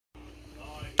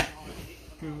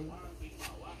Go.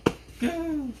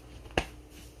 Go.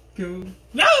 Go.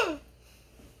 No!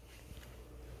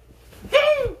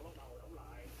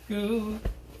 Go.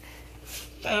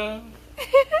 Go.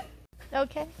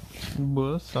 Okay.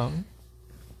 Bữa sáng.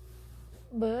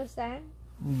 Bữa sáng.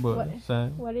 Bữa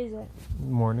sáng. What is it?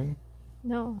 Morning.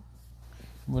 No.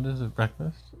 What is it?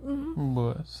 Breakfast? Mm-hmm.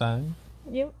 Bữa sáng.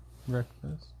 Yep.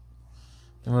 Breakfast.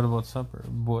 And what about supper?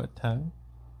 Bữa sáng.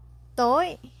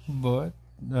 Tối.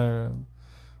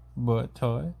 Bữa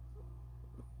tối.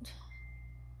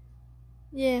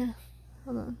 Yeah.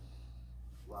 Hold on.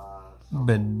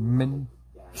 Bình minh.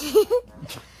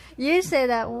 You say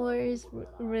that word is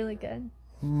really good.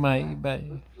 Máy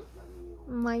bay.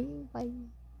 Máy bay.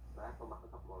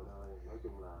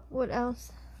 What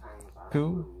else?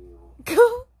 Cứu.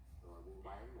 Cứu.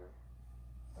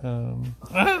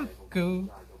 Cứu.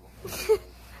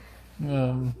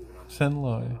 Xin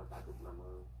lỗi.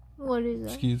 What is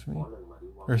that? Excuse me.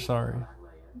 Or sorry.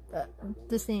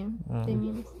 The same. They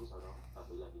mean.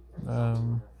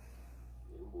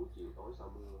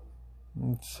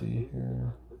 Let's see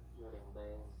here.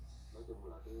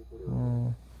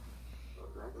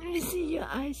 Let me see your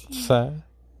eyes here. Xa.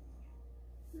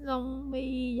 Lông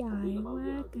mi dài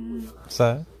quá kìa.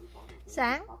 Xa.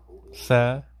 Sáng.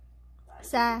 Xa.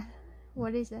 Xa.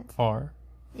 What is it? Far.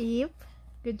 Yep.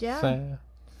 Good job. Xa.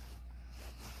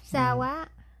 Xa quá.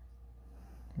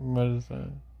 What is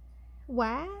that?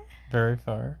 Quá. Very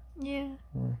far. Yeah.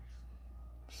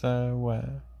 Xa quá.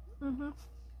 Mhm.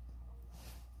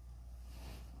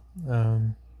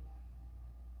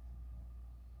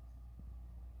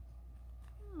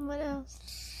 What else?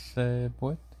 Xe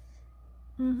buýt.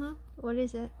 Mhm. What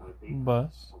is it?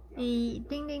 Bus. Ding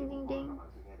ding ding ding.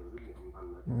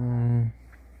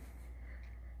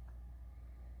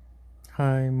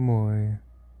 20.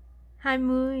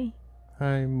 20.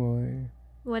 20.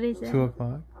 What is it? 2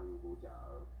 o'clock.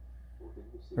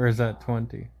 Or is that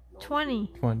 20? 20.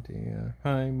 20, yeah.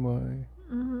 20.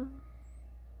 Mhm.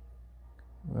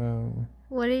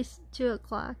 What is 2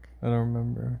 o'clock? I don't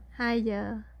remember. 2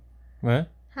 giờ. What?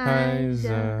 2 giờ.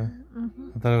 giờ.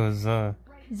 Mhm. I thought it was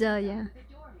Giờ, yeah.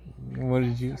 What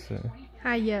did you say?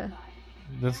 2 giờ.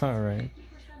 That's not right.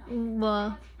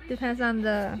 Well, depends on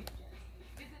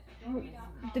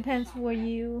depends where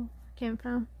you came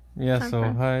from. Yeah, Come so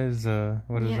from.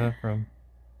 what is Yeah. that from?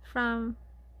 From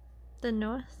the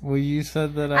north. Well, you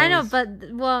said that I know, was but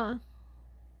well,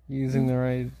 using the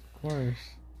right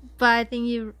course. but I think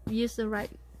you use the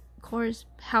right course.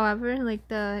 However, like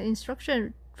the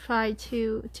instruction try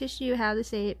to teach you how to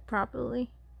say it properly.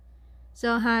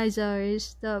 So 2 giờ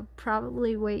is the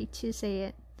probably way to say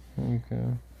it.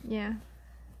 Okay. Yeah.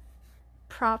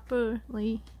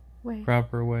 Properly way.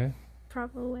 Proper way.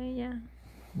 Proper way, yeah.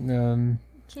 Can't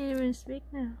even speak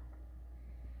now.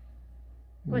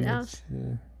 What else?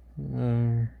 See.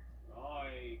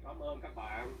 Rồi, cảm ơn các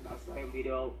bạn đã xem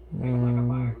video. Hẹn gặp lại các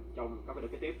bạn trong các video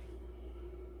kế tiếp.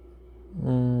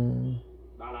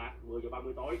 Đà Lạt 10 giờ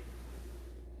 30 tối.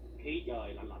 Khí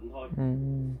trời lạnh lạnh thôi.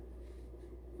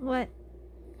 What?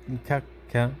 Chắc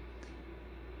chắn.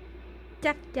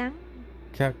 Chắc chắn.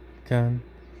 Chắc chắn.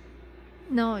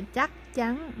 No, chắc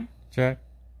chắn. Chắc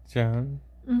chắn.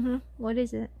 What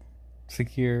is it?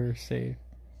 Secure, safe.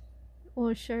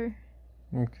 Or sure.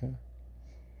 Okay.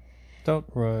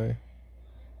 Tốt rồi.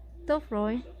 Tốt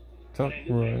rồi. Tốt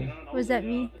rồi. What does that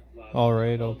mean? All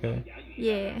right, okay.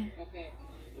 Yeah.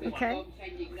 Okay.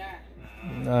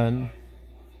 And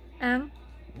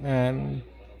And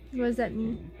what does that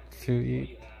mean? to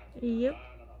eat. Yep.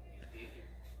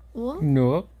 Uống.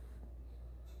 Nước.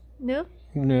 Nước.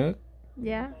 Nước.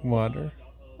 Yeah. Water.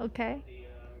 Okay.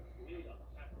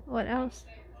 What else?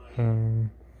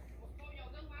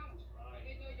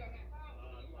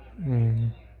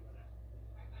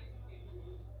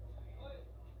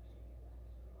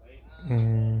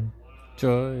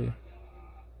 Chơi.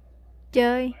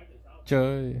 Chơi.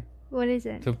 Chơi. What is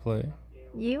it? To play.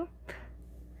 You.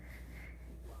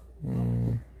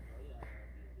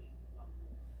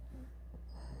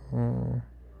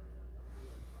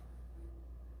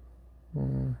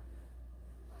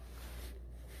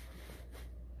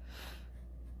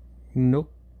 Nước.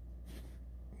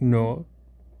 Nước.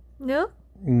 Nước.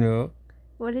 Nước.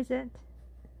 What is it?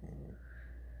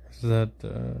 Is that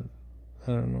I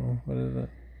don't know. What is it?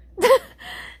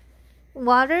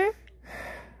 Water.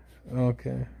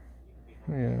 Okay.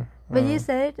 Yeah. But you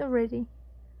said it already.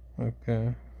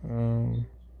 Okay.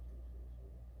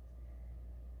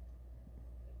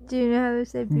 Do you know how to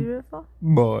say beautiful?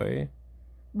 Boy.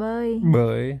 Bơi.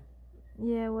 Boy.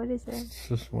 Yeah, what is it?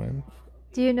 To swim.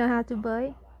 Do you know how to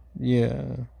bơi?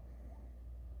 Yeah.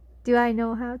 Do I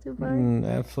know how to fart?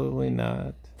 Absolutely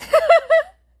not.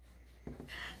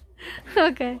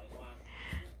 Okay.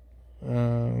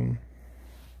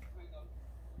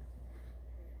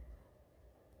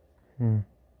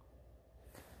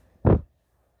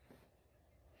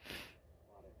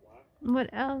 What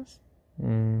else?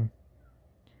 Do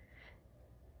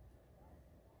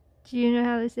you know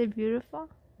how to say beautiful?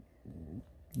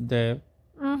 Deaf.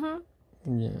 Mm-hmm.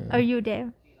 Yeah. Are you deaf?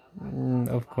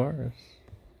 Of course.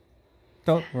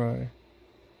 Tốt rồi.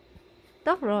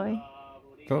 Tốt rồi.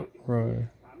 Tốt rồi.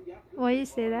 Why you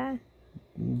say that?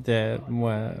 Đẹp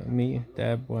quá. Me.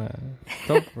 Đẹp quá.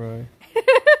 Tốt rồi.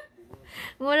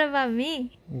 What about me?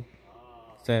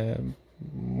 Đẹp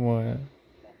quá.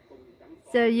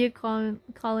 So you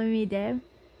calling me deaf?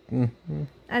 Mm-hmm.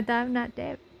 I thought I'm not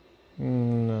deaf.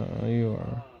 No, you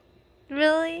are.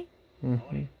 Really?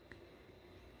 Mm-hmm.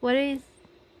 What is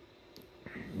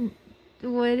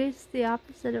the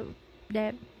opposite of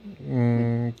deaf?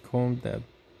 Không đẹp.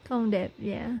 Không đẹp,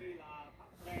 yeah.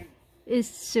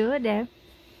 Is sure deaf?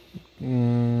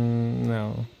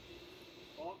 No.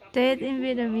 Say it in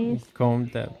Vietnamese. Không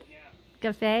đẹp.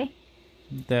 Cà phê?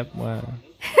 Đẹp quá.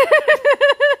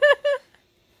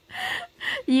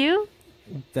 You?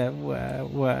 Đẹp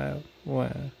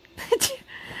quá.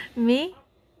 Me?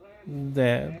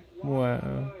 Đẹp quá.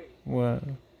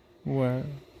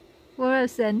 What a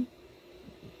sin.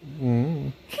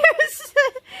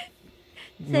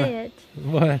 Say it.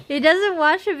 What? He doesn't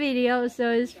watch the video,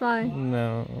 so it's fine.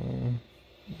 No.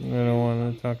 I don't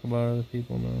want to talk about other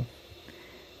people now.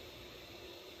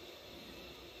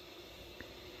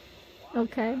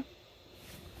 Okay.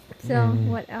 So,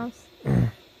 what else?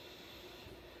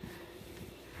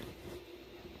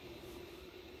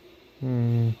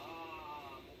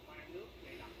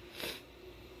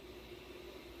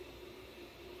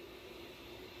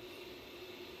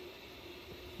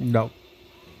 Đọc.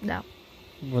 No.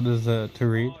 What is that? To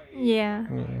read? Yeah.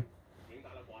 Yeah. Hiện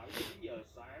tại là khoảng 9 giờ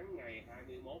sáng ngày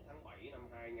 21 tháng 7 năm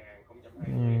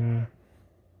 2020 ha.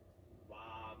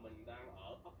 Và mình đang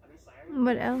ở ấp Ánh Sáng.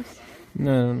 What else?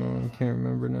 No, I can't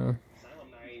remember now. Sáng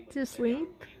hôm nay mình To sleep?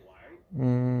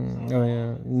 Oh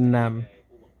yeah, Nam.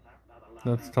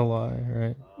 That's to lie,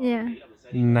 right? Yeah.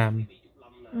 Nam.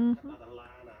 Mm-hmm.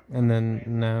 And then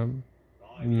Nam.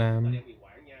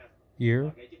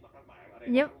 Ear?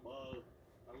 Yep.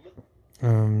 I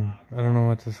don't know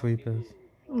what to sleep is.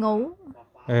 Ngủ.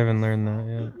 I haven't learned that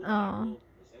yet. Oh.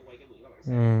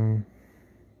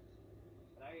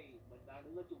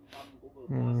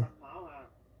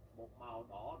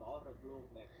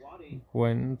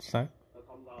 When sack?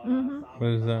 Mm-hmm. What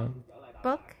is that?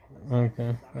 Book.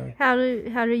 Okay. How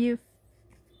do you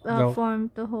Dope.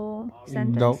 form the whole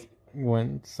sentence? Dope.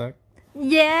 When sack.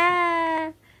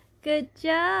 Yeah. Good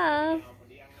job.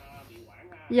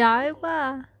 Giỏi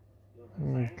quá.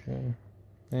 Okay.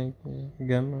 Thank you.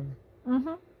 Gamma.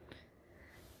 Mm-hmm.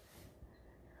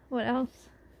 What else?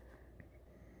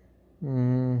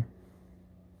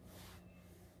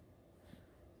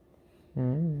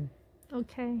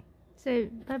 Okay. Say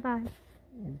bye-bye.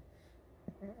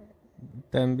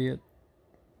 Tạm biệt.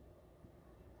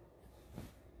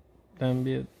 Tạm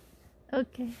biệt.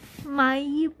 Okay.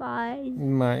 Bye bye.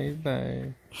 Bye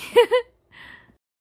bye.